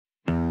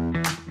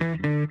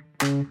Welcome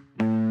to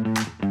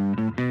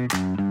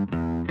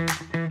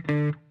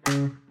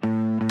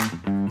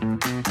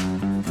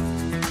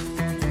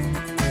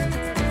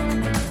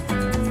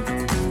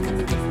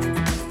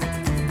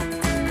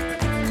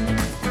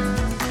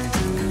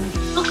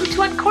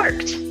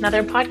Uncorked,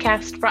 another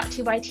podcast brought to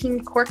you by Team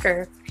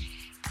Corker.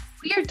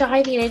 We are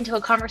diving into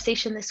a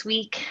conversation this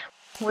week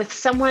with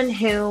someone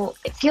who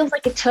it feels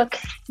like it took,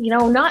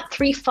 not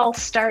 3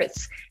 false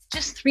starts,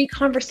 just 3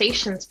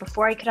 conversations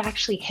before I could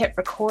actually hit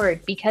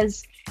record,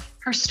 because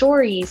her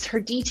stories,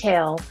 her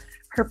detail,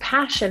 her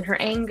passion, her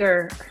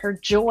anger, her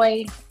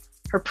joy,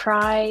 her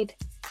pride,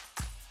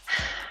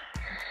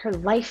 her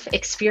life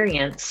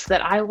experience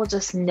that I will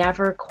just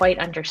never quite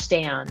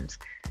understand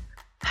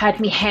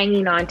had me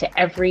hanging on to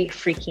every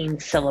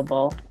freaking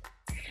syllable.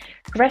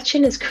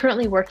 Gretchen is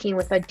currently working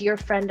with a dear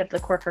friend of the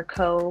Corker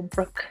Co.,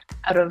 Brooke,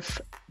 out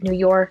of New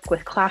York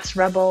with Class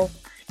Rebel,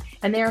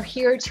 and they are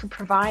here to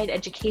provide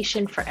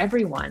education for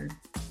everyone,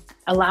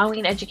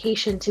 allowing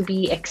education to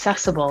be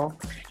accessible.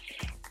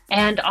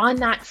 And on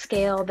that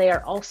scale, they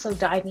are also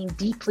diving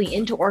deeply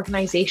into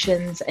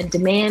organizations and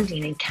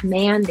demanding and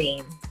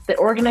commanding that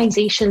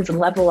organizations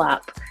level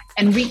up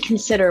and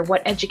reconsider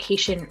what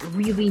education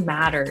really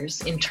matters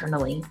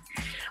internally.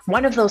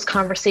 One of those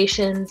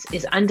conversations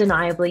is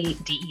undeniably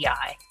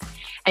DEI.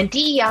 And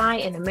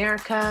DEI in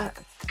America,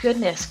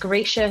 goodness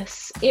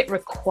gracious, it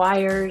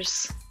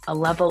requires a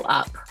level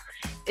up.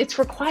 It's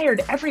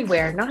required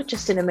everywhere, not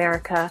just in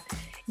America.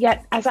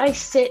 Yet, as I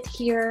sit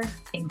here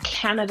in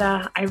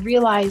Canada, I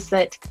realize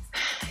that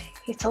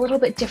it's a little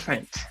bit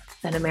different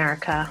than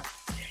America.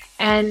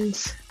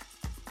 And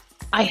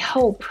I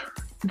hope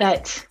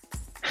that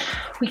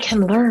we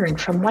can learn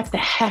from what the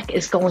heck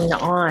is going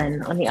on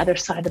the other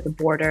side of the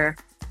border.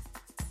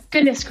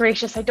 Goodness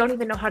gracious, I don't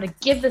even know how to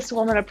give this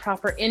woman a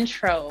proper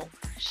intro.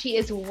 She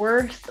is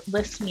worth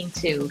listening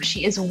to.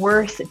 She is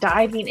worth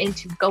diving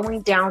into,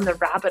 going down the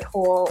rabbit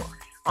hole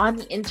on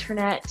the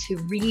internet to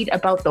read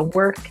about the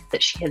work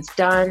that she has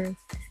done,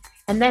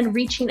 and then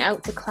reaching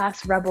out to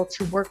Class Rebel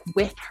to work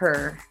with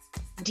her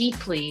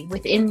deeply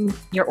within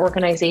your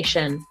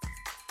organization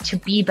to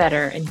be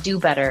better and do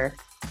better,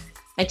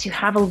 and to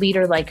have a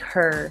leader like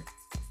her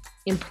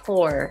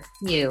implore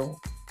you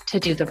to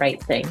do the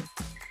right thing.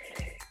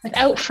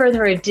 Without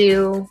further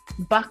ado,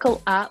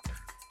 buckle up.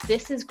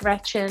 This is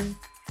Gretchen.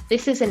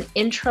 This is an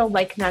intro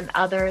like none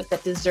other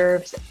that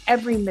deserves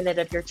every minute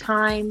of your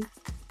time.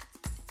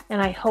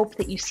 And I hope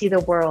that you see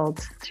the world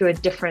through a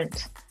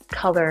different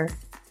color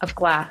of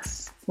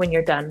glass when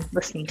you're done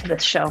listening to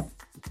this show.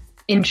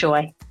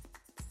 Enjoy.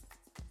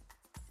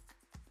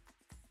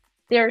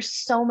 There are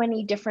so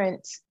many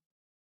different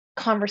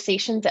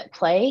conversations at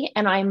play,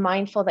 and I'm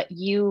mindful that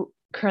you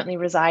currently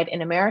reside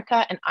in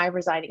America and I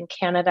reside in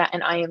Canada,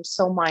 and I am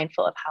so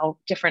mindful of how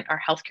different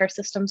our healthcare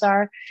systems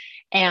are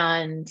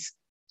and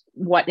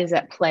what is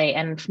at play.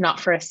 And not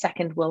for a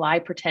second will I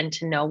pretend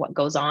to know what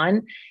goes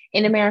on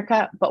in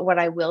America, but what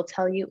I will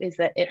tell you is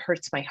that it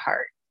hurts my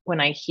heart when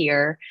I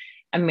hear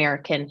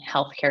American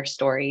healthcare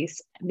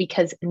stories,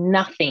 because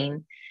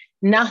nothing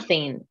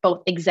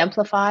both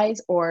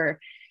exemplifies or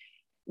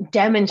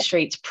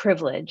demonstrates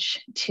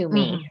privilege to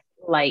me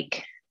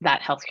like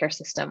that healthcare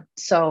system.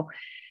 So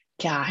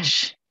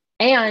gosh.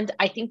 And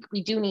I think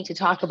we do need to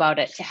talk about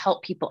it to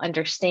help people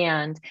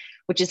understand,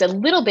 which is a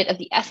little bit of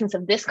the essence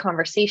of this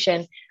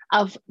conversation,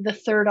 of the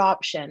third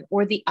option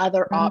or the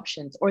other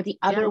options or the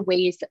other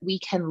ways that we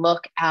can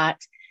look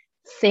at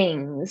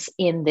things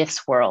in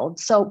this world.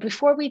 So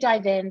before we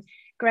dive in,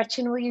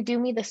 Gretchen, will you do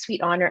me the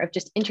sweet honor of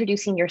just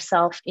introducing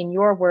yourself in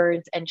your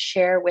words and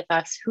share with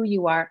us who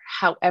you are,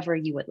 however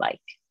you would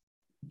like?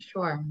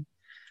 Sure.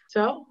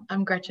 So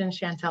I'm Gretchen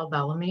Chantel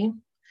Bellamy,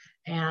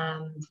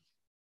 and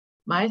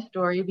my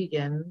story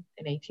begins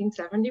in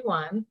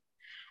 1871.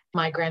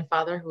 My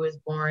grandfather, who was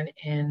born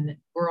in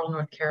rural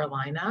North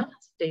Carolina,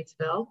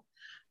 Statesville,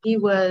 he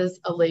was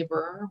a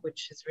laborer,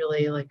 which is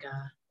really like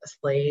a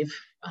slave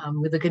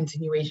with a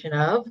continuation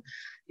of.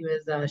 He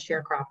was a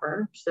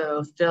sharecropper.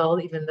 So still,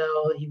 even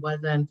though he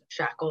wasn't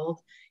shackled,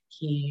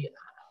 he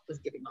was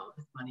giving all of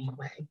his money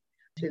away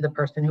to the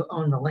person who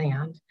owned the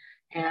land.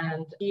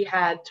 And he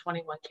had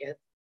 21 kids.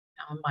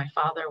 My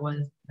father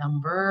was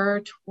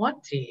number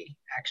 20,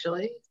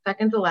 actually,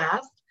 second to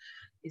last.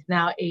 He's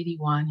now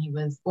 81. He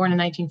was born in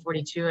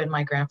 1942, and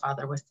my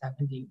grandfather was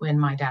 70 when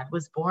my dad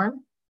was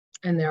born.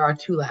 And there are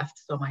 2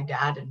 left, so my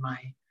dad and my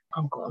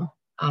uncle,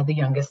 the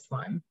youngest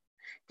one.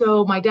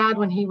 So my dad,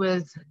 when he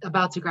was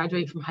about to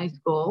graduate from high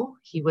school,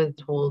 he was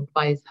told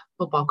by his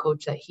football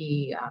coach that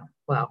he,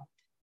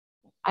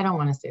 I don't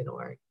want to say the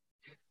word.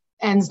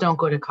 Ends don't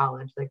go to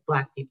college, like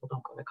Black people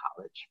don't go to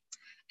college.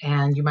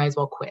 And you might as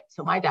well quit.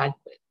 So my dad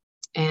quit.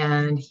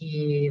 And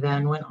he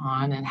then went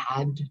on and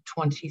had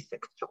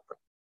 26 children.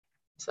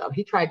 So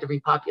he tried to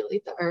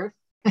repopulate the earth.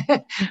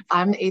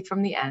 I'm the 8th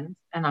from the end,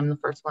 and I'm the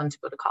first one to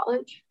go to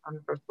college. I'm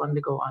the first one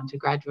to go on to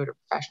graduate or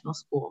professional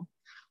school.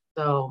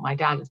 So my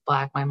dad is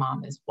Black, my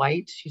mom is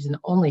white. She's an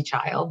only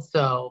child,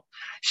 so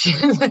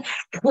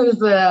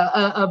there's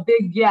a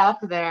big gap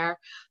there.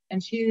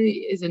 And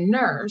she is a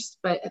nurse,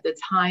 but at the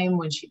time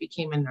when she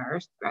became a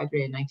nurse,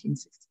 graduated in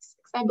 1966,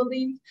 I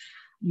believe,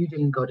 you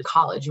didn't go to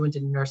college. You went to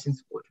nursing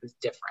school, which was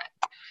different.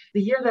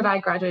 The year that I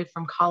graduated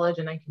from college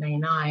in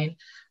 1999,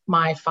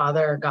 my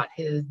father got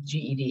his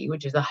GED,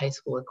 which is a high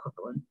school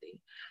equivalency.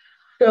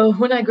 So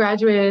when I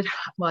graduated,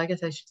 well, I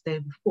guess I should say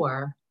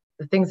before,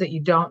 the things that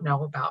you don't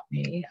know about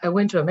me, I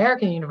went to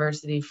American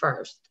University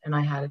first, and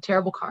I had a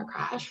terrible car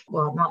crash.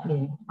 Well, not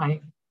me, my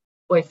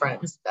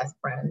boyfriend's best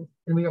friend,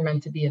 and we were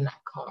meant to be in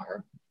that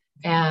car.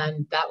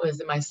 And that was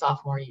in my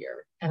sophomore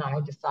year. And I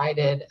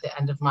decided at the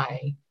end of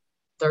my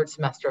third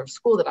semester of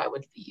school that I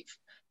would leave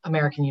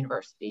American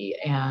University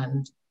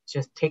and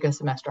just take a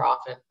semester off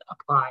and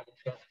apply to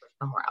transfer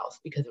somewhere else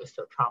because it was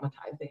so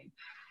traumatizing.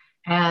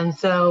 And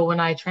so when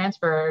I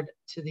transferred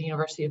to the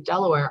University of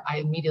Delaware, I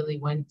immediately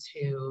went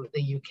to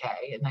the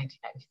UK in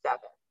 1997.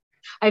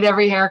 I had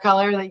every hair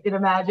color that you could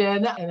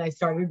imagine. And I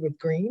started with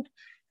green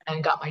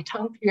and got my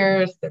tongue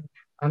pierced. And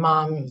my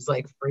mom was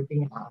like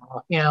freaking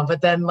out,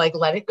 but then like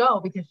let it go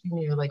because she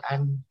knew like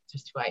I'm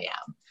just who I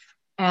am.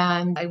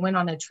 And I went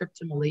on a trip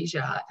to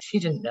Malaysia. She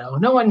didn't know.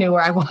 No one knew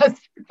where I was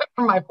except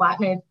for my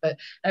flatmates, but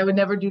I would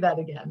never do that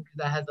again because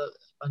that has a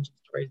bunch of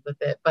stories with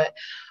it, but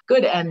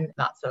good and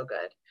not so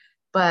good.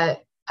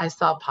 But I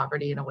saw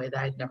poverty in a way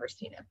that I'd never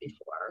seen it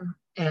before.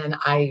 And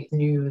I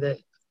knew that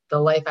the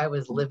life I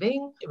was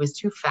living, it was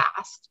too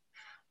fast.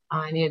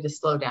 I needed to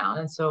slow down.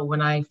 And so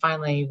when I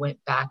finally went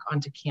back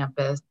onto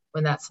campus,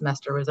 when that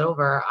semester was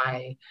over,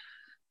 I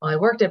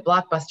worked at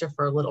Blockbuster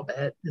for a little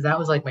bit because that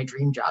was like my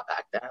dream job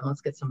back then.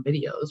 Let's get some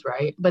videos,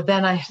 right? But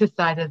then I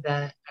decided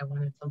that I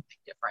wanted something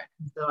different.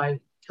 And so I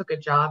took a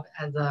job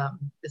as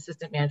an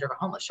assistant manager of a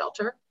homeless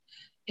shelter.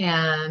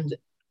 And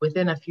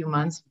within a few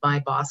months, my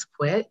boss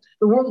quit.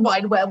 The World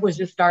Wide Web was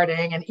just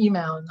starting, and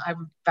email. And I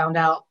found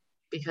out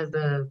because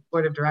the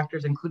board of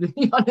directors included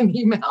me on an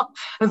email.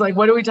 I was like,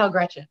 what do we tell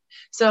Gretchen?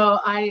 So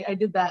I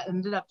did that,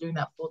 ended up doing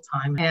that full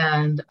time.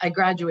 And I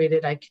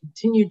graduated. I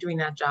continued doing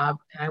that job.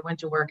 And I went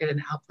to work at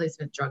an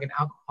outplacement drug and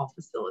alcohol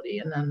facility.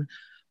 And then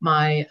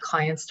my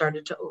clients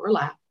started to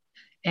overlap.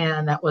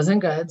 And that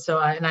wasn't good. So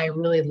I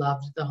really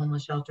loved the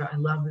homeless shelter. I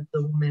loved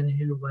the woman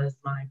who was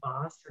my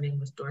boss. Her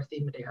name was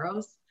Dorothy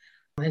Medeiros.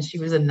 And she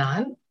was a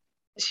nun.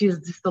 She was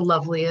just the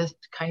loveliest,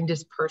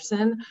 kindest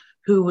person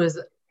who was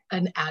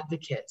an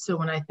advocate. So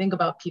when I think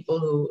about people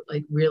who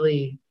like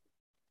really,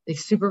 like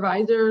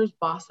supervisors,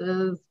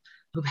 bosses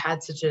who've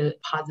had such a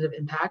positive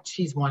impact,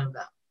 she's one of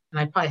them.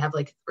 And I probably have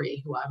like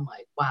three who I'm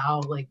like,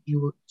 wow, like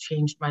you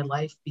changed my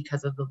life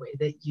because of the way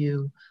that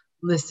you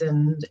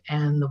listened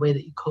and the way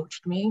that you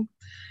coached me.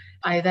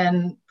 I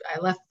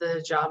left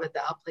the job at the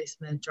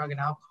outplacement drug and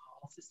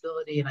alcohol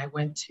facility, and I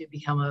went to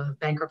become a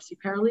bankruptcy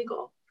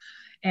paralegal.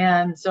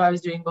 And so I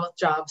was doing both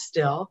jobs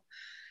still.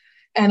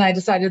 And I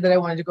decided that I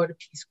wanted to go to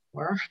Peace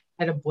Corps.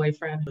 I had a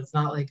boyfriend. It was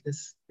not like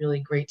this really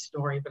great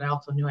story, but I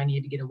also knew I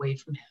needed to get away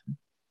from him.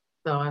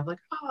 So I was like,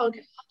 oh, okay,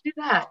 I'll do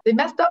that. They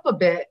messed up a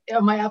bit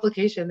on my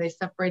application. They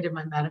separated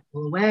my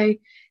medical away.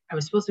 I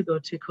was supposed to go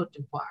to Cote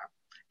d'Ivoire.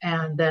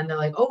 And then they're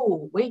like,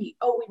 oh, wait,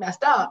 we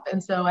messed up.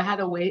 And so I had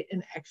to wait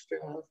an extra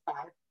 5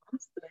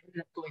 months, but I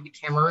ended up going to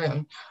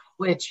Cameroon,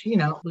 which,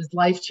 was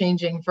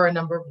life-changing for a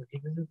number of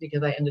reasons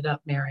because I ended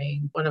up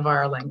marrying one of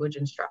our language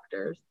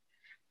instructors.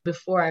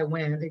 Before I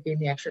went, they gave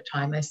me extra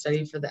time. I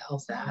studied for the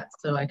LSAT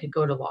so I could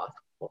go to law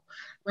school.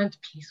 Went to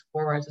Peace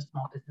Corps as a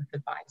small business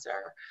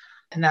advisor.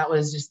 And that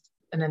was just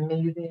an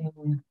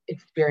amazing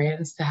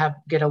experience to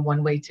get a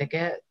one-way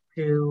ticket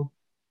to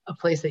a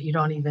place that you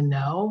don't even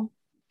know.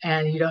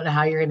 And you don't know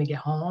how you're going to get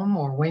home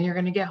or when you're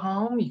going to get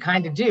home. You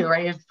kind of do,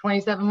 right? It's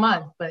 27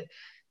 months, but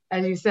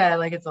as you said,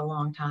 like it's a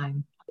long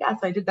time. Yes,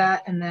 I did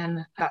that and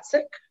then got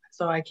sick.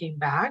 So I came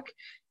back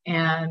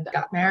and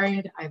got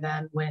married. I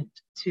then went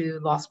to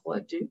law school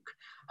at Duke.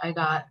 I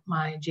got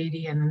my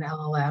JD and an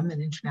LLM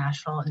in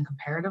international and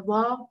comparative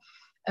law.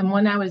 And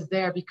when I was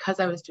there,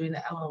 because I was doing the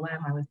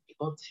LLM, I was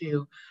able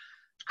to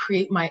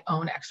create my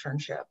own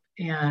externship.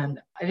 And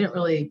I didn't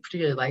really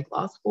particularly like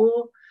law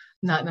school,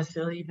 not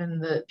necessarily even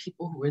the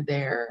people who were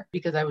there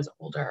because I was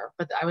older,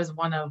 but I was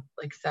one of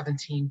like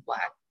 17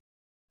 Black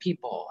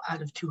people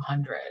out of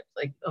 200,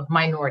 like of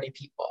minority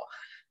people.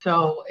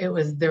 So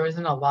there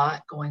wasn't a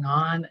lot going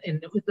on.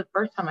 And it was the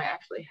first time I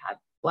actually had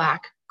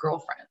Black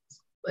girlfriends.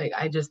 Like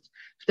if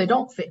they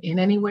don't fit in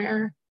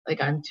anywhere,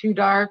 like I'm too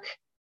dark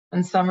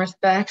in some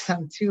respects,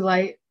 I'm too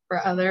light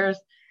for others.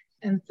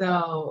 And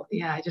so,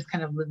 yeah, I just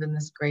kind of live in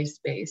this gray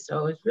space.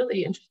 So it was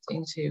really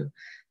interesting to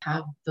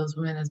have those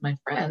women as my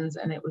friends.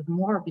 And it was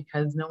more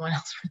because no one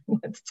else really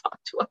wanted to talk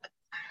to us.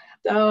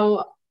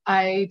 So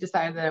I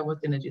decided that I was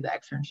going to do the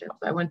externship.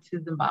 So I went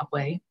to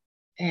Zimbabwe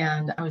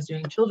and I was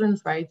doing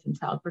children's rights and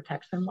child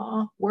protection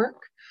law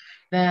work.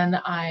 Then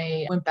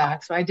I went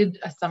back. So I did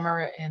a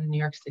summer in New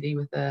York City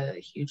with a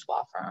huge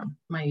law firm,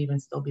 might even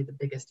still be the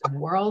biggest in the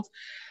world.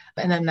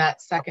 And then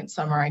that second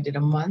summer, I did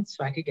a month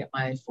so I could get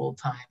my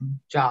full-time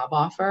job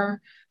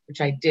offer, which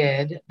I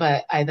did,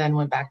 but I then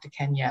went back to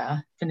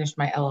Kenya, finished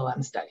my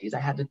LLM studies. I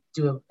had to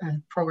do a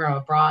program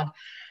abroad.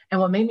 And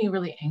what made me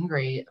really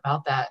angry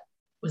about that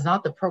was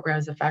not the program,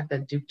 it's the fact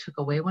that Duke took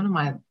away one of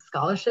my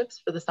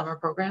scholarships for the summer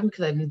program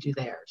because I didn't do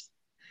theirs.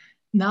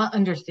 Not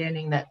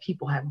understanding that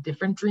people have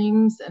different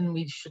dreams and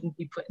we shouldn't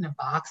be put in a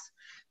box.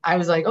 I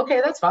was like, okay,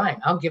 that's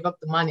fine. I'll give up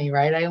the money,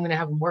 right? I'm going to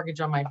have a mortgage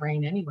on my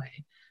brain anyway.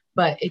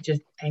 But it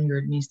just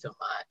angered me so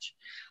much.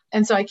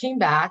 And so I came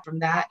back from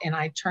that and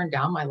I turned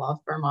down my law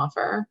firm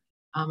offer.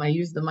 I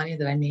used the money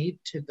that I made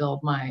to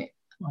build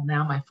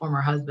now my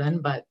former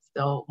husband, but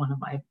still one of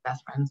my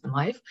best friends in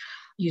life,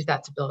 used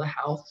that to build a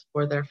house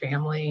for their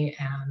family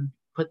and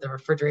put the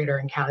refrigerator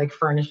and like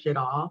furnished it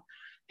all.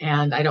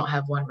 And I don't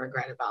have one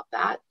regret about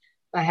that.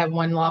 I had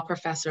one law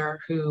professor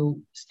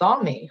who saw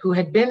me, who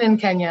had been in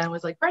Kenya and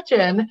was like,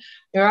 Gretchen,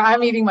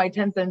 I'm eating my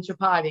 10-cent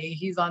chapati.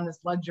 He's on this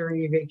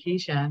luxury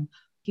vacation.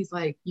 He's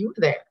like, you were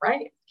there,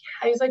 right?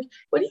 Yeah. He's like,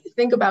 what do you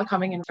think about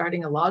coming and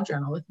starting a law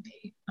journal with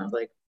me? I was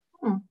like,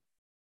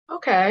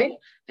 okay.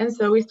 And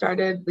so we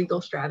started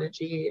Legal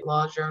Strategy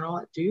Law Journal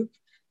at Duke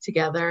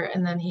together.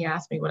 And then he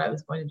asked me what I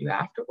was going to do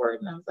afterward.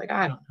 And I was like,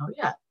 I don't know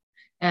yet.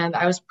 And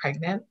I was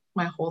pregnant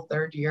my whole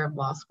third year of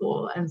law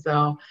school. And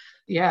so,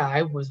 yeah,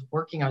 I was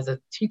a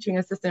teaching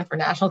assistant for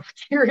national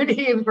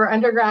security for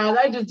undergrad.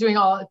 I was just doing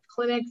all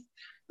clinics,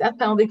 death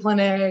penalty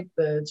clinic,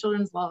 the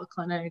children's law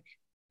clinic,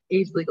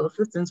 age legal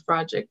assistance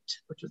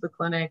project, which was a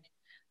clinic.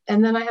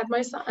 And then I had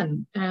my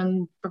son,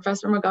 and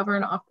Professor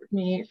McGovern offered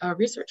me a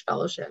research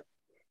fellowship.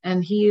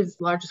 And he is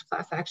the largest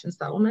class action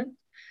settlement.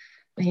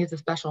 And he is a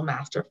special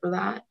master for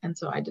that. And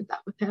so I did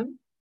that with him.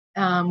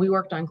 We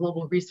worked on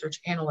global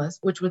research analyst,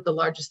 which was the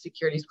largest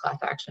securities class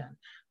action,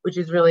 which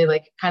is really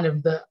like kind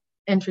of the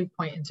entry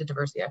point into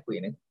diversity, equity,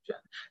 and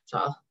inclusion. So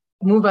I'll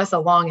move us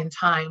along in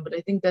time, but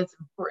I think that's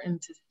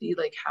important to see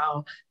like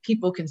how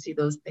people can see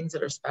those things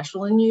that are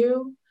special in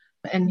you.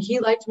 And he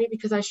liked me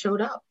because I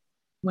showed up.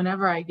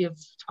 Whenever I give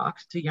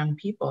talks to young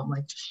people, I'm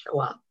like, just show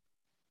up.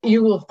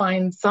 You will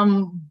find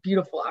some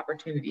beautiful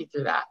opportunity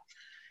through that.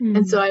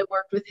 And so I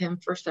worked with him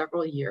for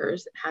several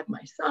years, had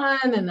my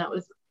son, and that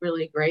was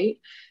really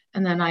great.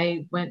 And then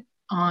I went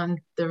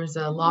on, there was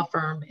a law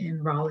firm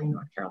in Raleigh,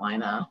 North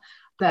Carolina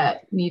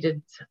that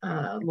needed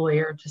a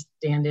lawyer to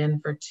stand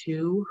in for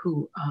two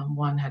who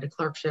one had a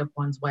clerkship,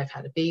 one's wife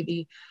had a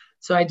baby.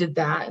 So I did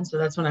that. And so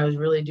that's when I was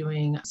really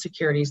doing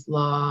securities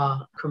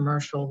law,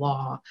 commercial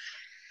law.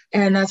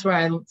 And that's where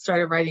I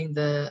started writing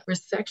the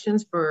risk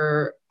sections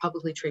for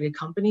publicly traded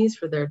companies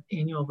for their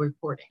annual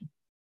reporting.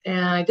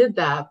 And I did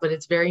that, but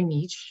it's very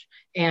niche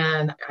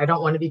and I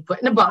don't want to be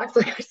put in a box,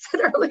 like I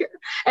said earlier.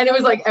 And it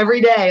was like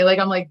every day, like,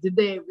 I'm like, did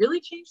they really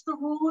change the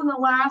rule in the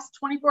last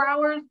 24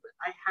 hours? But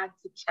I had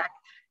to check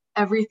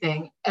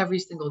everything every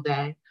single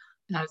day.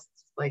 And I was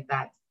like,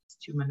 that's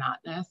too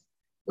monotonous,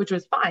 which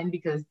was fine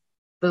because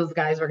those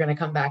guys were going to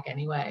come back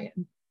anyway.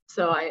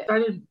 So I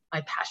started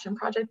my passion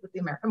project with the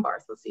American Bar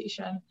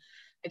Association.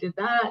 I did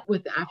that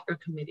with the Africa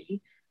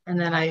Committee. And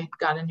then I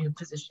got a new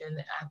position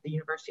at the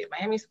University of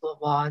Miami School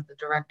of Law as the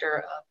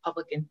director of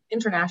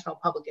international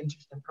public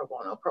interest and pro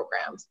bono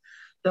programs.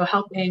 So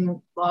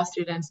helping law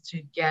students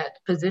to get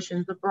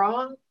positions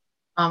abroad.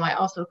 I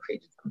also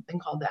created something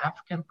called the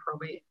African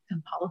Probate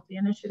and Policy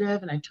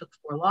Initiative. And I took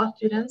 4 law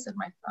students and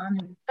my son,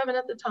 who was 7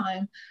 at the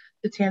time,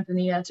 to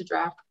Tanzania to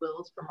draft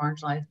wills for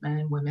marginalized men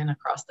and women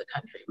across the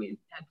country. We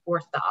had 4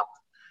 stops.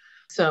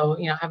 So,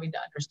 having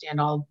to understand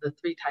all the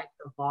 3 types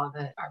of law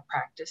that are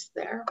practiced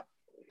there.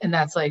 And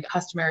that's like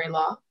customary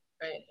law,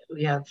 right?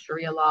 We have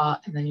Sharia law,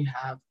 and then you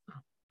have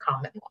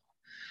common law.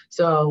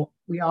 So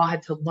we all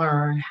had to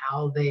learn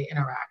how they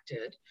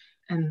interacted.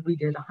 And we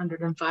did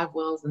 105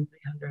 wills in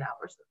 300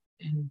 hours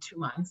in 2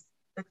 months,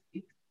 6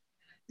 weeks.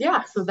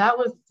 Yeah, so that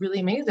was really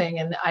amazing.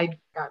 And I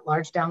got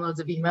large downloads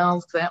of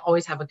emails because I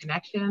always have a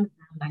connection.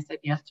 And I said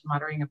yes to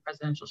moderating a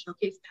presidential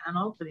showcase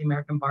panel for the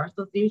American Bar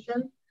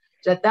Association.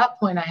 So at that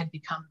point, I had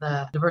become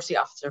the diversity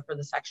officer for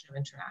the section of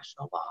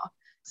international law.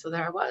 So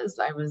there I was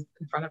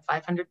in front of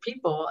 500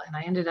 people, and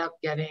I ended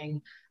up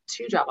getting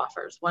 2 job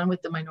offers, one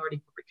with the Minority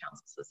Corporate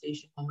Counsel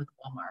Association, one with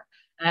Walmart.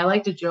 And I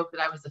like to joke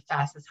that I was the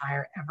fastest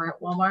hire ever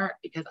at Walmart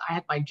because I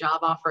had my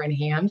job offer in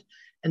hand.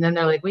 And then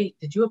they're like, wait,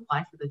 did you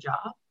apply for the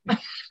job?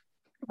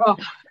 Well,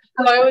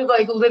 so I was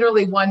like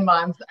literally 1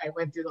 month, I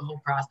went through the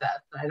whole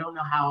process. I don't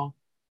know how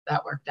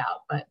that worked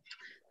out, but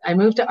I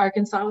moved to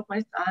Arkansas with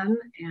my son,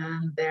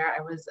 and there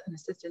I was an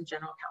assistant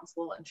general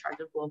counsel in charge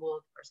of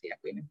global diversity,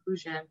 equity, and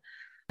inclusion.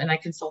 And I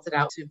consulted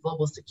out to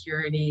global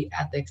security,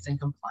 ethics, and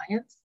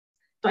compliance.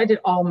 So I did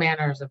all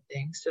manners of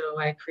things. So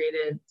I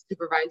created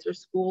supervisor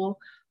school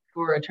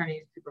for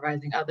attorneys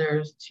supervising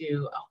others,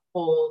 to a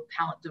whole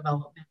talent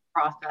development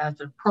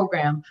process or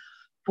program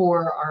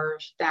for our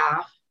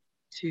staff,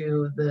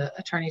 to the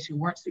attorneys who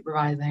weren't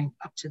supervising,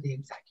 up to the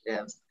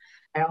executives.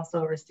 I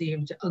also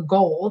received a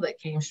goal that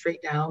came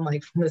straight down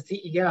like from the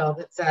CEO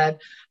that said,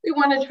 we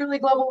want a truly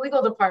global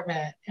legal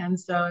department. And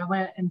so I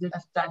went and did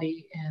a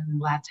study in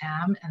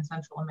LATAM and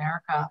Central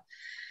America.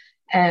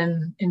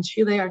 And in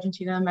Chile,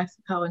 Argentina,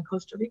 Mexico, and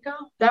Costa Rica.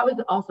 That was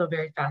also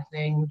very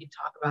fascinating. We could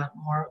talk about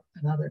more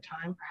another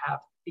time,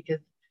 perhaps, because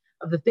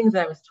of the things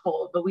that I was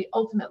told. But we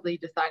ultimately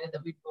decided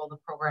that we'd roll the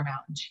program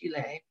out in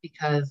Chile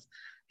because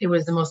it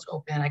was the most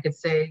open. I could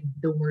say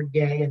the word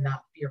gay and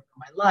not fear for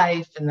my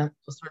life and those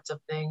sorts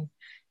of things.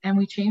 And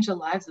we changed the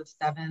lives of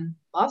 7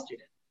 law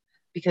students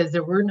because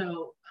there were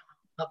no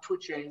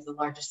Mapuche is the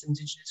largest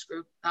indigenous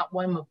group, not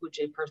one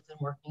Mapuche person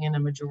working in a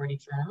majority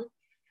firm.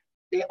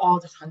 They all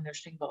just hung their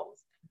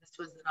shingles. This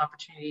was an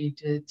opportunity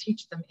to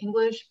teach them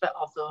English, but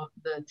also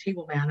the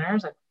table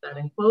manners, I put that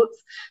in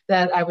quotes,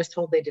 that I was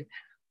told they didn't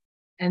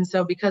have. And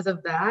so because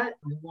of that,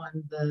 we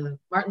won the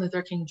Martin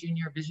Luther King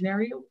Jr.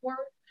 Visionary Award.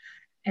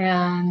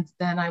 And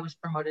then I was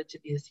promoted to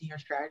be the senior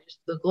strategist,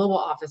 the Global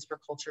Office for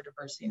Culture,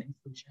 Diversity, and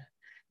Inclusion.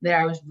 There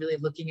I was really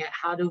looking at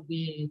how do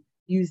we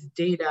use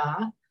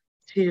data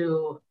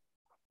to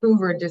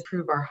prove or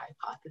disprove our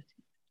hypotheses.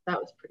 That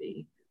was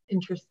pretty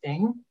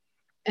interesting.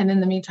 And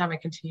in the meantime, I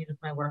continued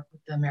with my work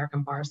with the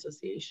American Bar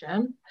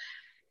Association.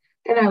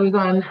 And I was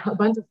on a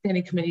bunch of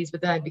standing committees,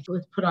 but then I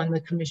was put on the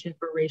Commission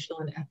for Racial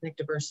and Ethnic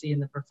Diversity in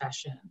the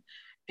profession.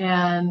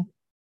 And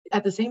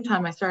at the same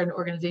time, I started an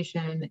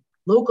organization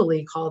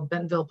locally called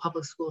Bentonville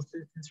Public School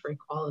Citizens for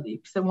Equality,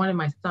 because I wanted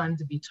my son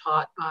to be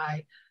taught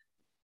by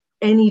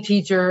any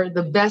teacher,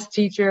 the best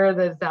teacher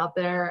that's out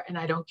there. And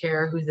I don't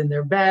care who's in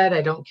their bed.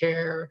 I don't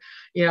care,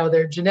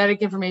 their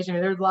genetic information.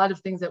 There's a lot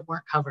of things that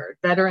weren't covered.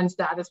 Veteran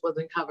status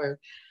wasn't covered.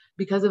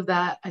 Because of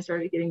that, I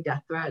started getting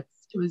death threats.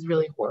 It was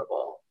really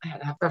horrible. I had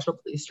to have special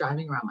police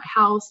driving around my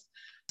house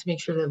to make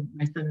sure that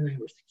my son and I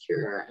were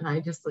secure. And I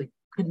just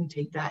couldn't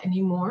take that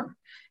anymore.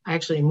 I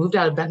actually moved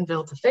out of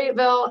Bentonville to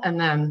Fayetteville. And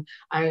then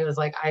I was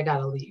like, I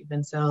gotta leave.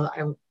 And so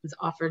I was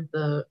offered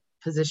the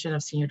position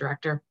of senior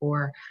director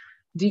for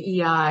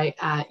DEI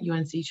at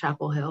UNC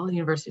Chapel Hill,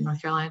 University of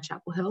North Carolina,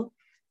 Chapel Hill.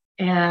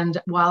 And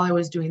while I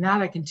was doing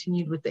that, I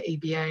continued with the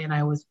ABA and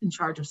I was in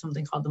charge of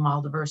something called the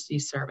Model Diversity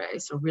Survey.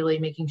 So really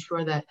making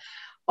sure that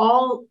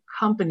all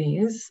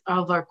companies,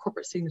 all of our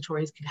corporate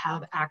signatories could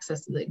have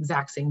access to the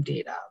exact same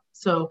data.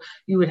 So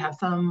you would have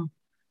some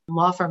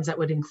law firms that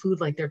would include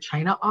their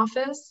China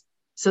office.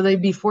 So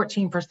they'd be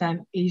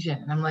 14% Asian.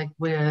 And I'm like,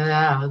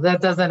 well, that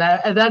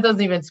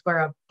doesn't even square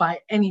up by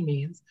any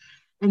means.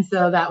 And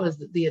so that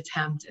was the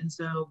attempt. And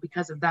so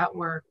because of that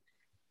work,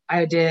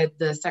 I did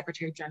the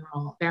Secretary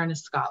General,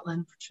 Baroness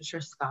Scotland,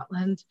 Patricia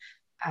Scotland,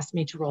 asked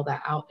me to roll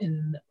that out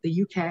in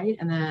the UK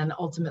and then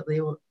ultimately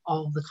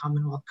all of the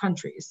Commonwealth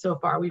countries. So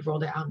far, we've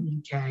rolled it out in the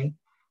UK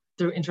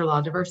through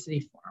Interlaw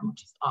Diversity Forum,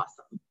 which is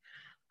awesome.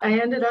 I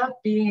ended up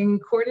being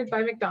courted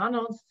by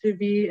McDonald's to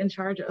be in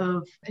charge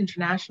of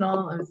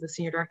international. I was the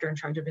senior director in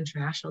charge of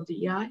international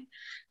DEI. And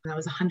that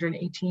was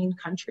 118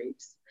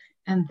 countries.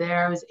 And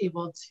there I was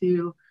able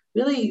to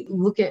really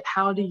look at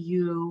how do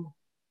you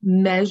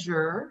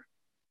measure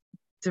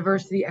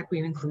diversity, equity,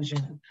 and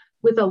inclusion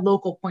with a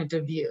local point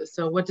of view.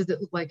 So what does it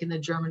look like in the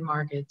German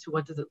market to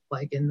what does it look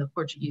like in the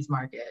Portuguese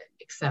market,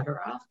 et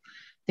cetera.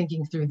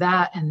 Thinking through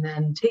that and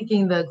then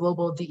taking the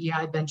global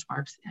DEI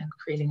benchmarks and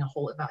creating a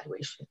whole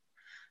evaluation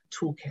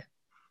toolkit.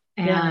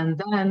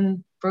 And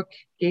then Brooke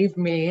gave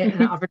me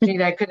an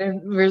opportunity I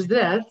couldn't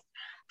resist.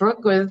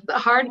 Brooke was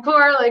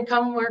hardcore,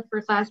 come work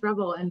for Class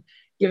Rebel. And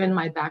given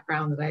my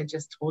background that I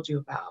just told you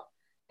about,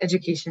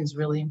 education is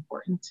really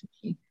important to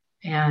me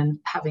and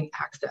having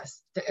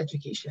access to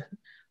education,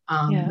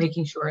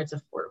 making sure it's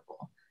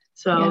affordable.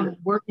 So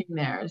working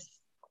there,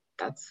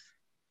 that's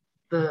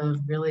the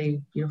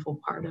really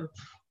beautiful part of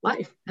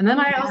life. And then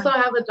I also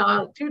have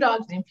two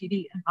dogs named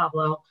Petey and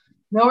Pablo.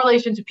 No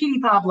relation to Petey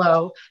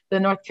Pablo, the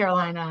North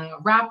Carolina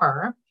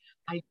rapper.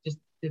 I just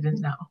didn't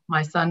know.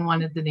 My son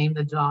wanted to name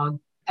the dog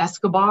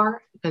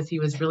Escobar because he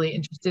was really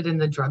interested in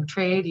the drug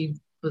trade. He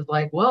was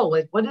like, whoa,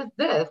 what is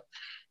this?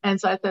 And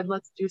so I said,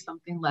 let's do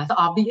something less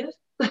obvious.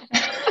 so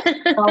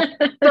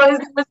his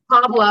name is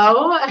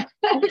Pablo.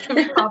 It could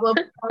be Pablo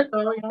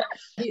Picasso,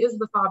 He is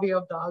the Fabio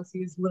of dogs.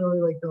 He's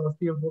literally the most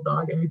beautiful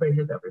dog anybody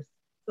has ever seen.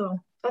 So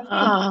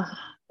that's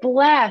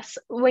bless.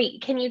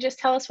 Wait, can you just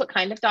tell us what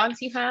kind of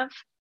dogs you have?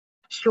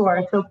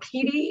 Sure. So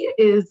Petey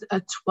is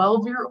a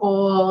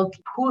 12-year-old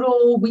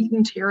poodle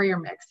Wheaten Terrier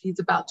mix. He's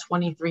about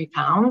 23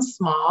 pounds,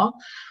 small.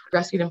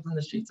 Rescued him from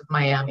the streets of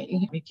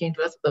Miami. He came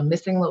to us with a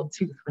missing little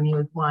tooth when he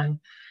was 1.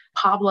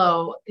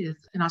 Pablo is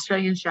an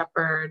Australian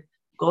Shepherd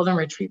Golden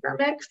Retriever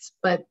mix,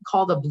 but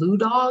called a blue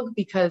dog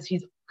because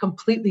he's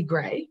completely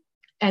gray.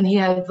 And he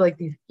has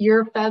these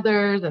ear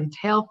feathers and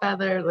tail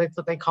feathers. That's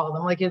what they call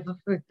them.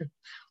 It's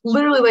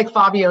literally like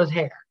Fabio's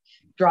hair.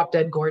 Drop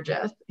dead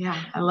gorgeous.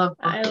 Yeah, I love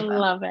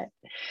it.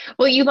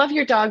 Well, you love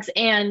your dogs.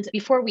 And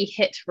before we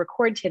hit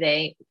record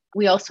today,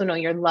 we also know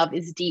your love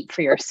is deep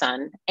for your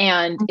son.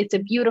 And it's a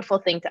beautiful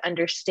thing to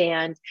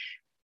understand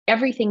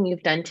everything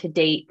you've done to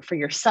date for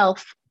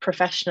yourself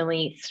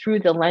professionally through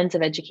the lens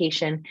of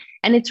education.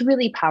 And it's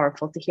really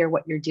powerful to hear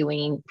what you're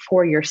doing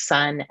for your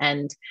son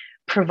and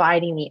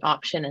providing the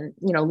option. And,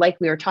 like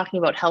we were talking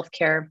about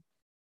healthcare,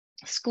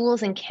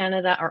 schools in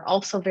Canada are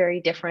also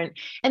very different,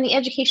 and the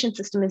education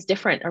system is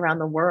different around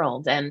the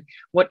world. And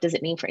what does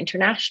it mean for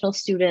international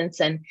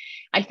students? And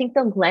I think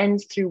the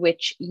lens through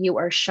which you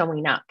are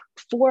showing up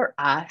for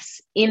us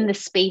in the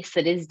space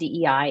that is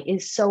DEI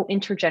is so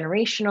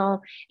intergenerational.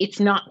 It's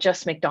not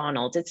just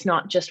McDonald's, it's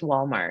not just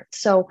Walmart.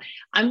 So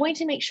I'm going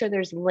to make sure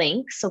there's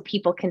links so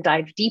people can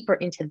dive deeper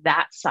into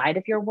that side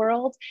of your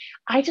world.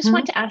 I just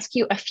want to ask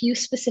you a few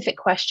specific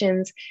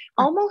questions,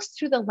 almost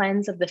through the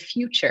lens of the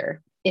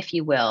future, if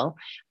you will,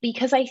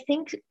 because I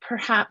think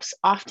perhaps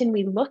often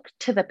we look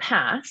to the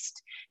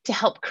past to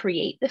help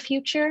create the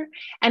future.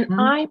 And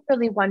I'm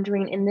really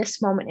wondering in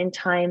this moment in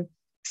time,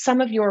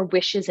 some of your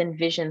wishes and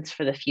visions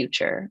for the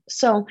future.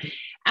 So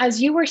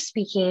as you were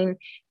speaking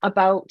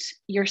about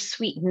your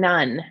sweet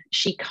nun,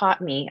 she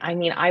caught me. I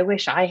mean, I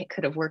wish I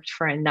could have worked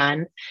for a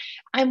nun.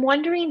 I'm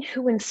wondering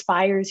who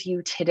inspires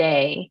you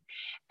today.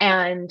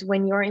 And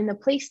when you're in the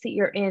place that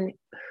you're in,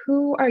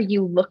 who are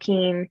you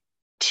looking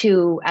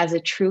to as a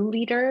true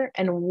leader,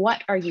 and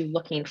what are you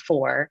looking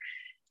for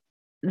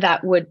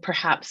that would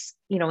perhaps,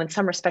 in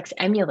some respects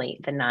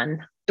emulate the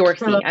nun?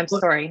 Dorothy, I'm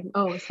sorry.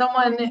 Oh,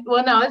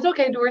 well, no, it's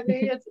okay,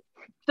 Dorothy.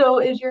 So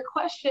is your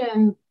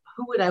question,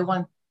 who would I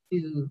want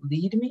to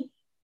lead me?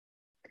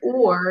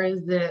 Or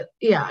is it,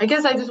 I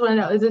guess I just want to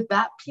know, is it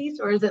that piece,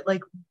 or is it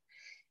like,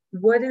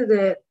 what is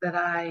it that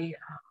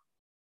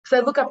because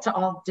I look up to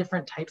all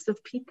different types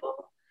of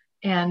people,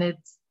 and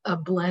it's a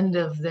blend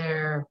of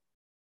their.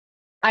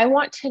 I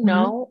want to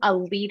know a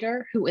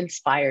leader who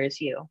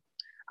inspires you.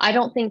 I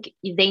don't think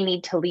they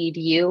need to lead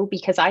you,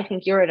 because I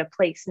think you're at a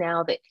place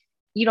now that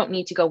you don't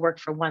need to go work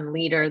for one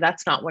leader.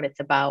 That's not what it's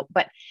about.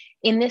 But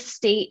in this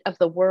state of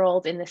the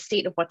world, in this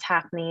state of what's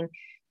happening,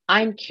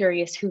 I'm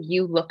curious who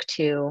you look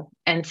to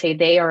and say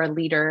they are a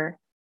leader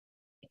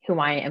who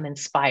I am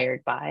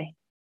inspired by.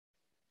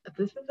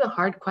 This is a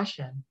hard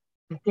question.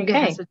 I think it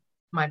has to do with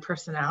my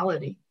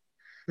personality.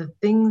 The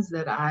things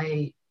that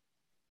I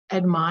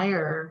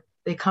admire,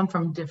 they come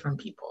from different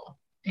people.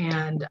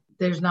 And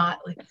there's not,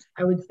 like,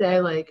 I would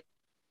say, like,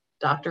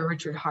 Dr.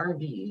 Richard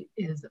Harvey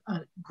is a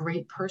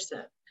great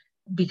person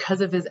because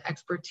of his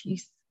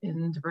expertise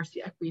in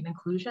diversity, equity, and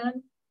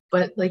inclusion.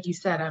 But like you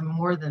said, I'm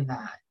more than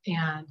that.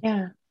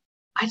 And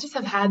I just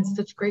have had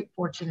such great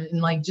fortune in,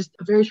 like, just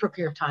a very short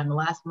period of time, the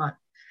last month.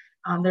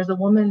 There's a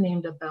woman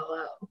named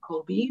Abella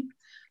Okobi,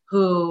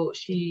 who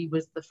she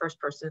was the first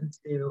person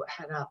to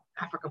head up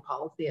Africa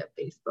policy at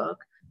Facebook.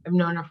 I've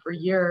known her for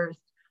years.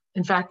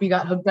 In fact, we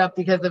got hooked up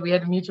because we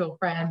had a mutual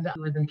friend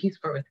who was in Peace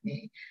Corps with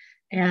me.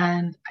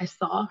 And I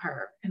saw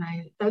her, and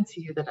I said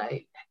to you that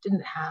I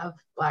didn't have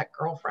Black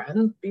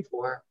girlfriends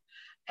before.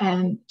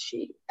 And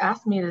she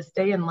asked me to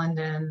stay in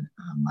London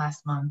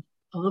last month,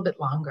 a little bit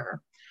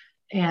longer.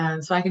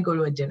 And so I could go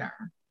to a dinner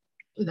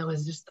that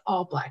was just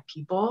all Black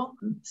people,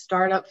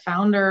 startup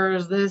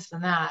founders, this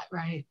and that,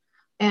 right?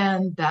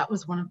 And that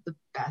was one of the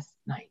best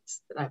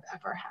nights that I've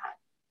ever had,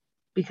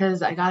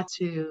 because I got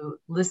to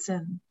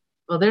listen.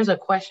 Well, there's a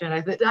question.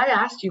 I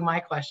asked you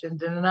my question,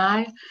 didn't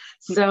I?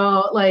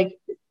 So, like,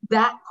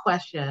 that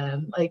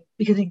question, like,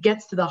 because it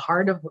gets to the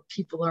heart of what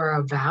people are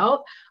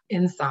about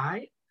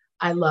inside.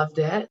 I loved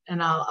it.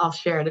 And I'll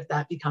share it if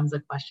that becomes a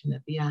question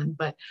at the end.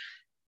 But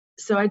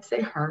so I'd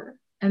say her.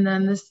 And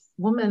then this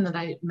woman that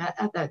I met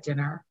at that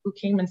dinner, who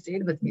came and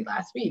stayed with me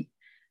last week,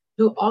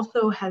 who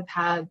also has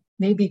had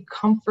maybe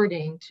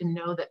comforting to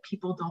know that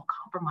people don't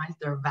compromise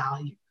their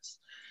values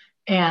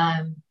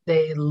and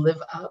they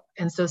live up.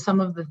 And so some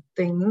of the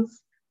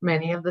things,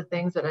 many of the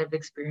things that I've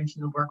experienced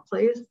in the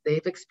workplace,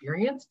 they've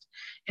experienced.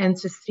 And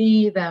to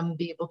see them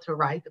be able to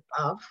rise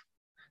above,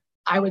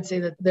 I would say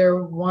that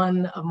they're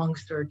one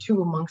amongst, or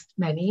two amongst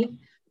many,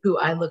 who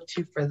I look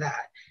to for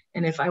that.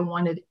 And if I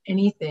wanted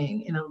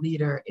anything in a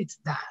leader, it's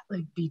that,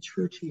 like, be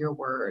true to your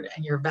word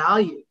and your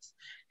values,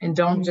 and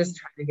don't just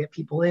try to get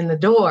people in the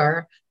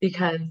door,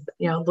 because,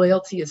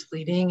 loyalty is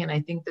fleeting. And I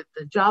think that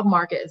the job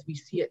market as we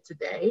see it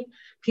today,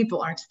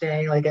 people aren't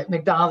staying, like, at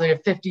McDonald's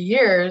for 50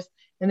 years,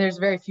 and there's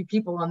very few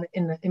people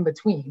in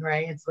between,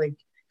 right? It's like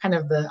kind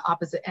of the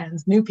opposite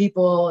ends, new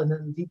people, and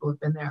then people who've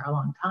been there a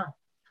long time.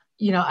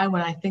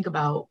 When I think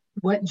about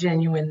what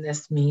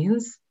genuineness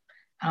means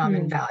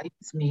and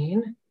values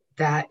mean,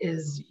 that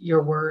is,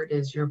 your word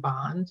is your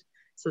bond.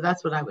 So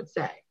that's what I would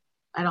say.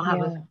 I don't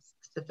have a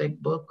specific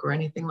book or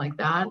anything like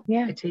that.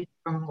 I take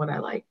from what I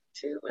like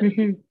to,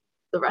 and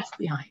the rest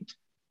behind.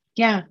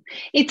 Yeah,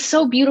 it's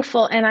so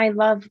beautiful. And I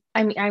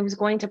was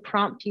going to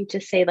prompt you to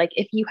say, like,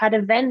 if you had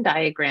a Venn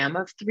diagram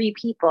of three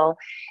people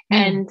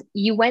and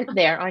you went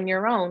there on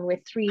your own with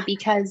three,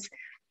 because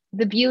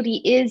the beauty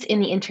is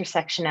in the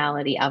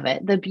intersectionality of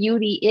it. The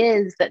beauty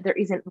is that there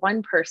isn't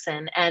one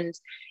person, and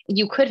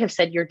you could have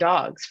said your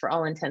dogs for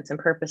all intents and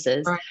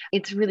purposes. Right.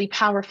 It's really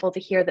powerful to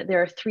hear that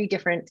there are three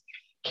different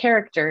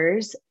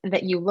characters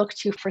that you look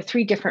to for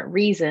three different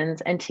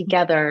reasons, and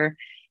together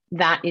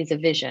that is a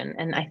vision.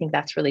 And I think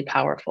that's really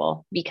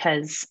powerful,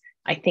 because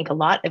I think a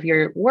lot of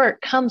your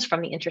work comes from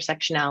the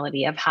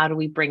intersectionality of how do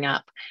we bring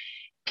up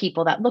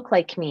people that look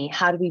like me?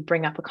 How do we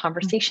bring up a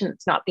conversation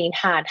that's not being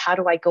had? How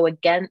do I go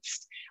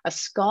against a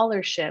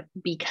scholarship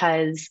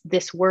because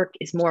this work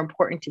is more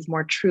important, is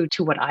more true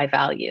to what I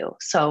value.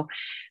 So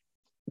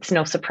it's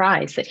no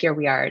surprise that here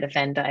we are at a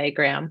Venn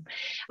diagram.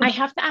 I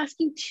have to ask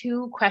you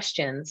two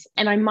questions,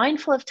 and I'm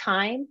mindful of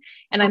time,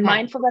 and I'm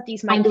mindful that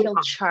these might feel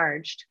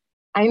charged.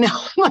 I know.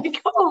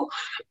 Like, oh,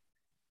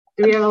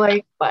 do we have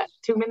like, what,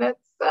 2 minutes?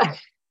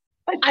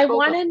 I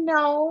want to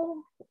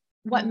know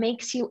what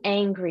makes you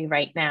angry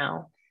right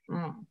now.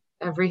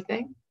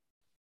 Everything.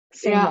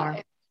 Say more.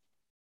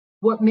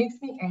 What makes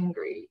me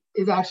angry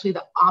is actually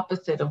the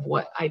opposite of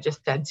what I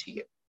just said to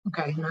you.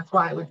 Okay. And that's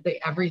why I would say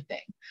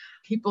everything.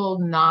 People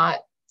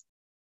not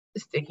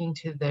sticking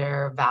to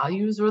their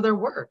values or their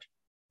word,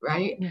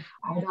 right? Yeah.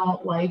 I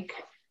don't like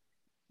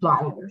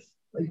liars.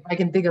 Like, if I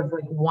can think of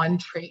like one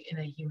trait in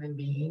a human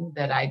being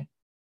that I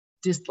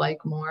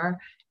dislike more,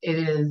 it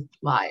is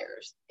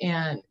liars.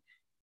 And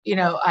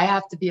I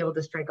have to be able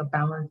to strike a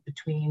balance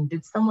between,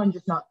 did someone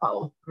just not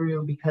follow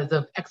through because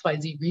of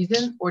XYZ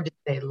reason, or did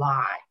they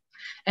lie?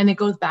 And it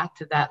goes back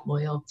to that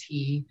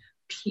loyalty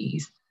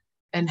piece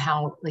and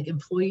how like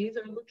employees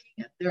are looking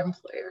at their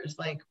employers.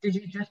 Like, did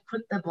you just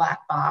put the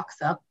black box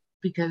up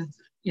because,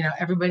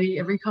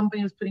 every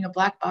company was putting a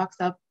black box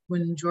up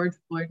when George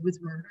Floyd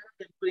was murdered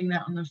and putting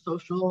that on their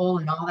social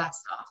and all that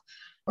stuff?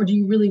 Or do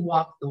you really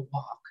walk the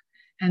walk?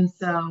 And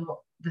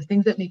so the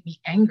things that make me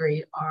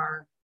angry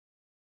are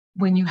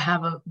when you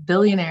have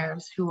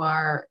billionaires who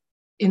are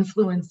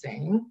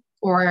influencing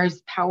or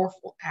as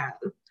powerful as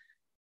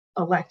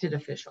elected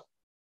officials.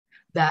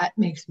 That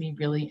makes me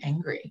really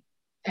angry.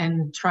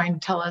 And trying to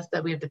tell us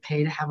that we have to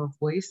pay to have a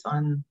voice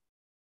on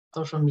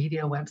social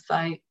media,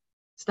 website,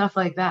 stuff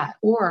like that.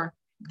 Or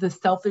the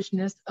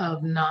selfishness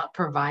of not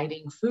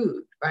providing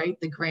food, right?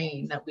 The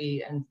grain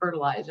and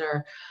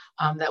fertilizer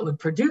that would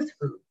produce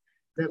food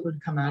that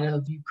would come out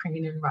of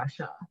Ukraine and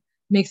Russia.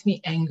 Makes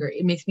me angry.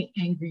 It makes me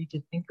angry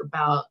to think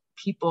about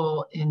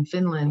people in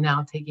Finland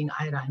now taking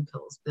iodine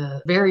pills,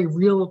 the very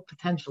real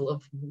potential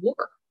of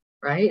war,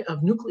 right?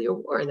 Of nuclear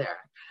war there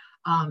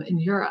in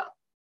Europe.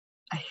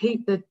 I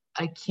hate that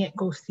I can't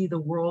go see the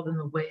world in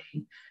the way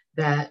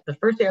that the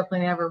first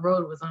airplane I ever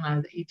rode was when I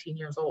was 18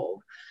 years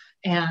old.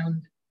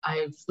 And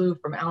I flew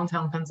from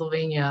Allentown,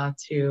 Pennsylvania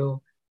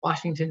to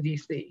Washington,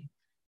 D.C.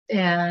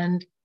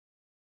 And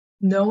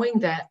knowing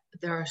that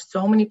there are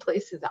so many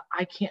places that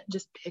I can't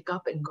just pick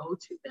up and go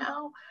to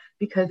now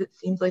because it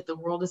seems like the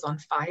world is on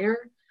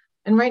fire.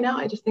 And right now,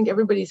 I just think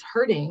everybody's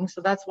hurting.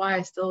 So that's why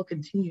I still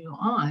continue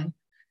on,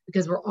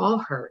 because we're all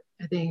hurt.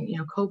 I think,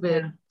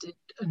 COVID did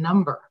a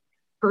number,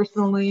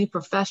 personally,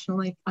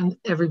 professionally, on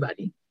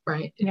everybody,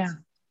 right?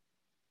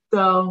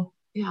 So,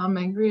 I'm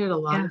angry at a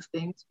lot of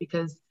things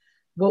because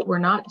what we're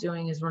not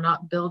doing is we're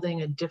not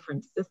building a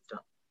different system,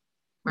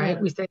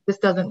 right? We say this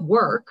doesn't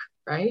work,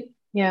 right?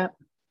 Yeah.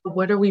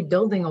 What are we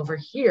building over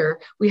here?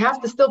 We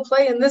have to still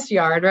play in this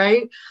yard,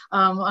 right?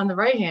 On the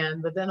right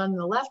hand, but then on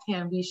the left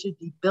hand, we should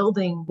be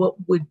building what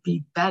would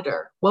be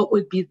better. What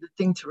would be the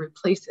thing to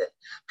replace it?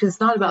 Because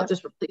it's not about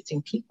just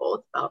replacing people.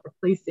 It's about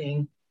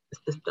replacing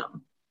the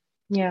system.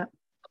 Yeah.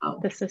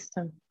 The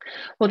system.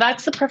 Well,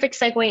 that's the perfect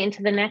segue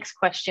into the next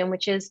question,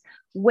 which is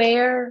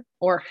where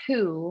or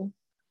who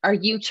are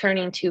you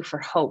turning to for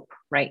hope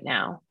right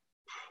now?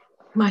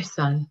 My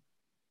son.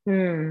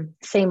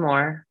 Say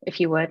more,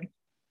 if you would.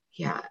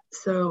 Yeah.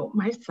 So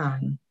my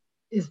son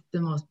is the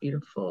most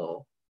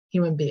beautiful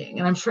human being.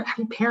 And I'm sure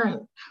every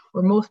parent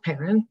or most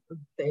parents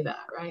would say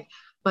that, right?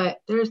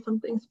 But there's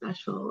something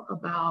special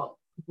about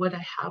what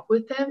I have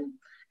with him.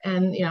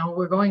 And,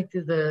 we're going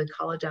through the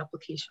college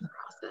application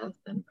process.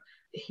 And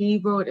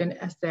he wrote an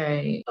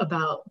essay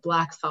about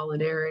Black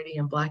solidarity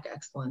and Black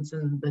excellence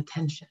and the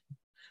tension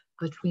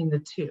between the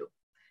two.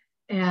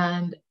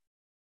 And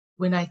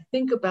when I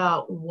think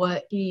about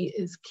what he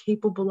is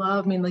capable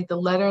of, like the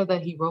letter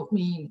that he wrote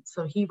me,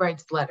 so he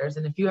writes letters.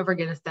 And if you ever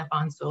get a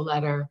Stefan So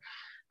letter,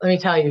 let me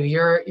tell you,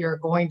 you're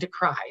going to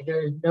cry.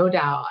 There's no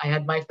doubt. I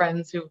had my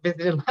friends who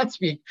visited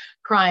last week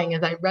crying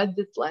as I read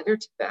this letter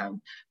to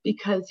them,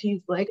 because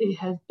he's like, it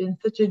has been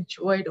such a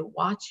joy to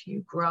watch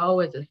you grow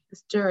as a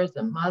sister, as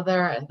a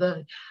mother,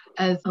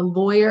 as a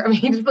lawyer.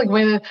 Just like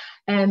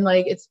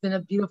it's been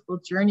a beautiful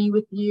journey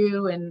with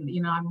you. And,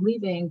 I'm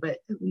leaving, but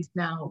at least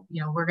now,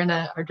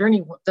 our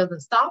journey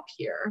doesn't stop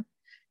here.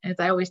 And as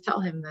I always tell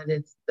him, that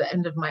it's the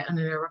end of my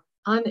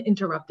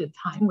uninterrupted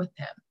time with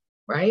him.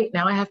 Right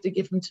now I have to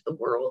give him to the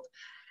world.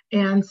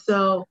 And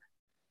so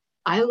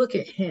I look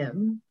at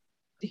him,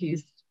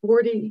 he's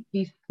 40,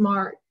 he's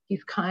smart,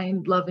 he's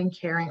kind, loving,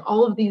 caring,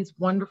 all of these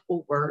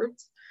wonderful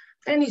words.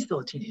 And he's still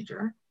a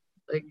teenager.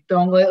 I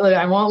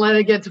won't let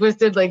it get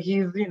twisted. Like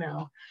he's,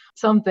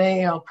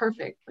 something,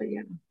 perfect. But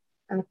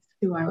that's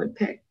who I would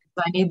pick.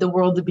 I need the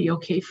world to be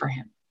okay for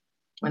him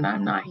when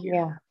I'm not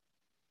here.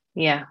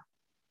 Yeah.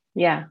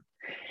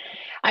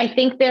 I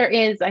think there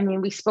is,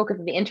 we spoke of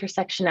the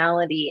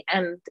intersectionality,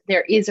 and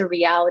there is a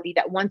reality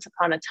that once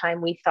upon a time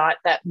we thought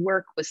that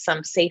work was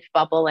some safe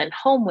bubble and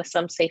home was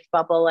some safe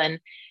bubble. And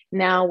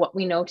now what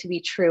we know to be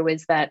true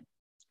is that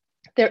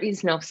there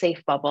is no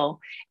safe bubble.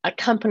 A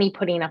company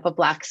putting up a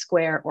black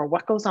square, or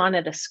what goes on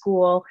at a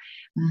school,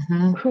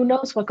 who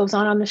knows what goes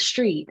on the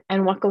street,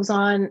 and what goes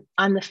on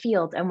the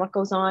field, and what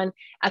goes on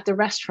at the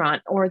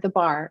restaurant or the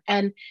bar.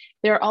 And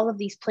there are all of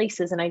these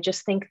places. And I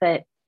just think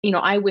that,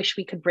 I wish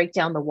we could break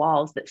down the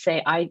walls that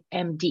say I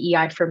am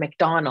DEI for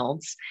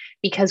McDonald's,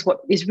 because what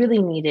is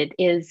really needed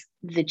is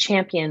the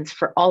champions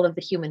for all of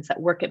the humans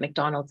that work at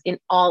McDonald's in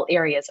all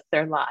areas of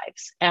their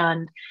lives.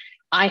 And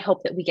I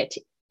hope that we get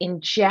to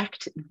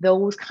inject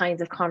those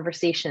kinds of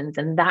conversations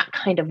and that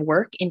kind of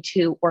work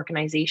into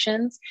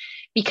organizations,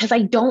 because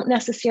I don't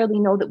necessarily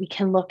know that we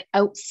can look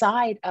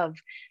outside of,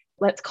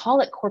 let's call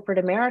it corporate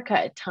America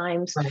at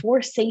times,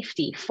 for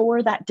safety,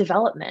 for that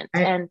development.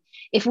 And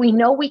if we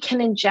know we can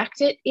inject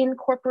it in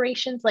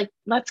corporations, like,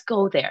 let's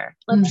go there,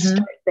 let's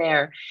start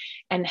there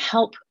and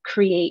help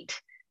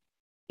create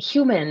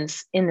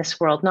humans in this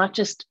world, not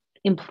just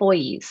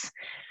employees.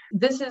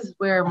 This is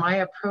where my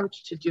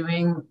approach to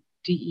doing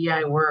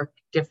DEI work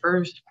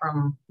differs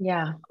from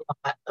a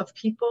lot of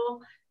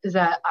people, is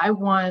that I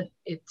want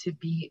it to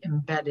be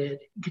embedded,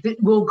 because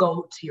it will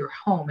go to your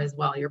home as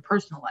well, your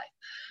personal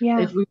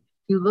life. If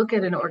you look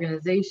at an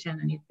organization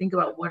and you think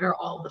about what are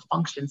all the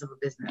functions of a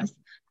business,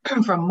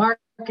 from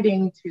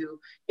marketing to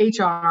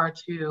HR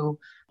to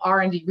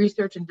R&D,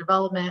 research and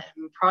development,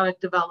 and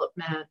product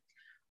development,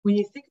 when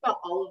you think about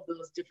all of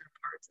those different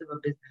parts of a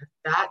business,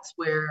 that's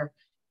where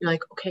you're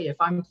like, okay, if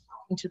I'm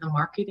talking to the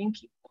marketing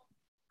people,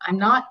 I'm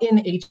not in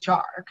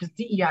HR, because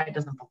DEI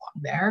doesn't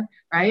belong there,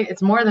 right?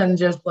 It's more than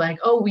just like,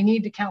 oh, we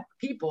need to count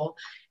the people.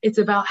 It's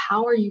about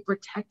how are you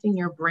protecting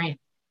your brand?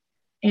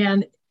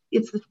 And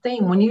it's the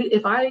same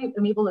if I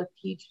am able to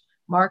teach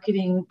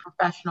marketing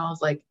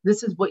professionals, like,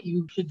 this is what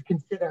you should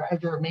consider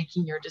as you're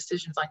making your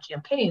decisions on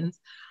campaigns,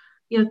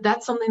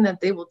 that's something that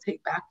they will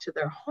take back to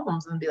their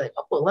homes and be like,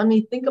 oh, well, let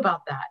me think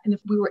about that. And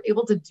if we were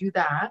able to do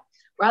that,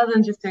 rather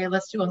than just say,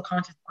 let's do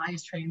unconscious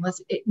bias training,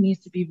 it needs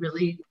to be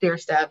really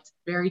stair-stepped,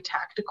 very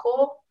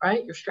tactical,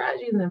 right? Your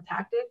strategies and then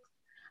tactics.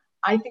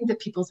 I think that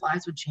people's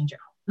lives would change out.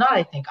 Not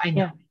I think, I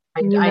know.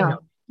 I know.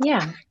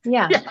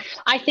 Yeah.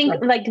 I think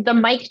like the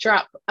mic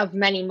drop of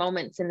many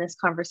moments in this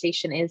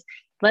conversation is,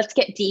 let's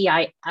get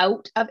DEI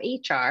out of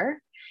HR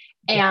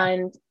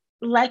and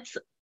let's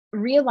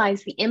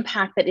realize the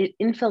impact that it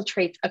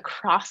infiltrates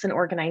across an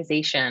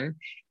organization,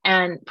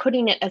 and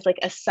putting it as like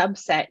a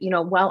subset.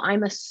 While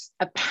I'm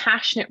a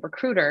passionate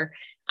recruiter,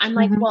 I'm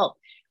like, well,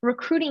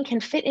 recruiting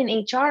can fit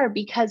in HR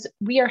because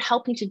we are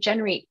helping to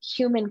generate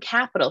human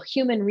capital,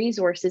 human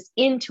resources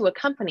into a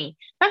company.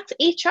 That's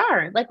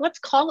HR. Like, let's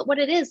call it what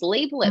it is,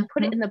 label it,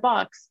 put it in the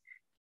box.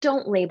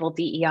 Don't label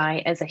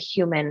DEI as a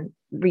human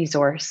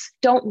resource.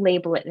 Don't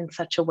label it in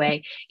such a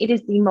way. It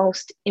is the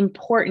most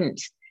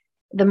important,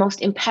 the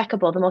most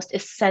impeccable, the most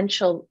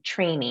essential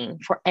training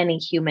for any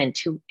human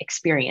to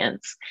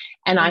experience.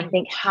 And I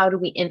think, how do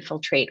we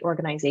infiltrate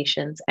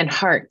organizations and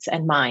hearts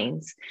and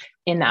minds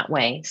in that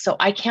way? So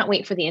I can't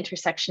wait for the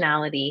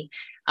intersectionality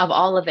of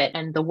all of it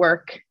and the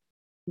work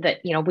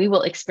that, we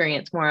will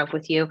experience more of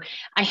with you.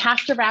 I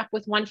have to wrap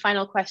with one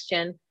final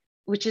question,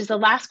 which is the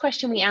last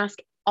question we ask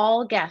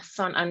all guests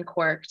on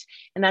Uncorked.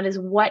 And that is,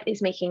 what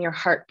is making your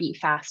heart beat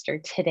faster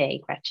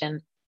today, Gretchen?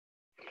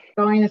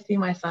 Going to see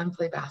my son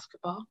play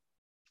basketball.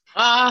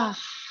 Well,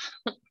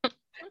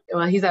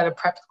 he's at a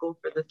prep school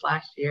for this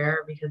last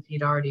year because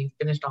he'd already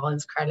finished all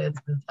his credits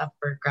and stuff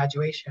for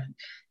graduation.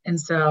 And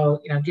so,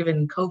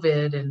 given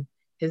COVID and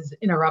his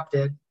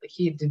interrupted,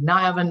 he did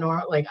not have a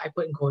normal, I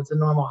put in quotes, a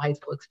normal high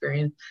school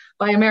experience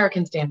by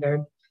American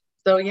standard.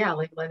 So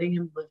letting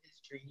him live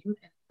his dream.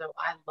 And so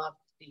I love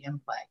to see him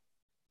play.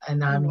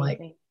 And I'm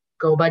like,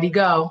 go buddy,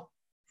 go.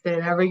 Sit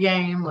at every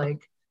game.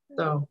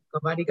 So go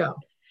buddy, go.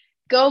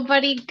 Go,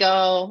 buddy,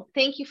 go.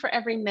 Thank you for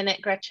every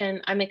minute,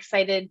 Gretchen. I'm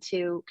excited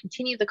to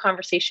continue the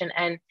conversation,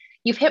 and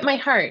you've hit my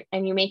heart,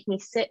 and you make me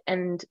sit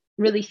and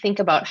really think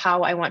about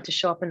how I want to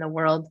show up in the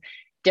world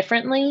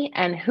differently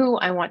and who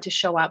I want to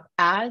show up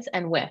as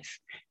and with.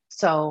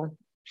 So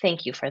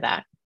thank you for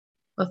that.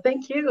 Well,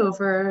 thank you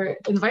for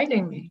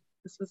inviting me.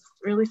 This was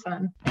really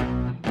fun.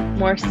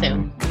 More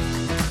soon.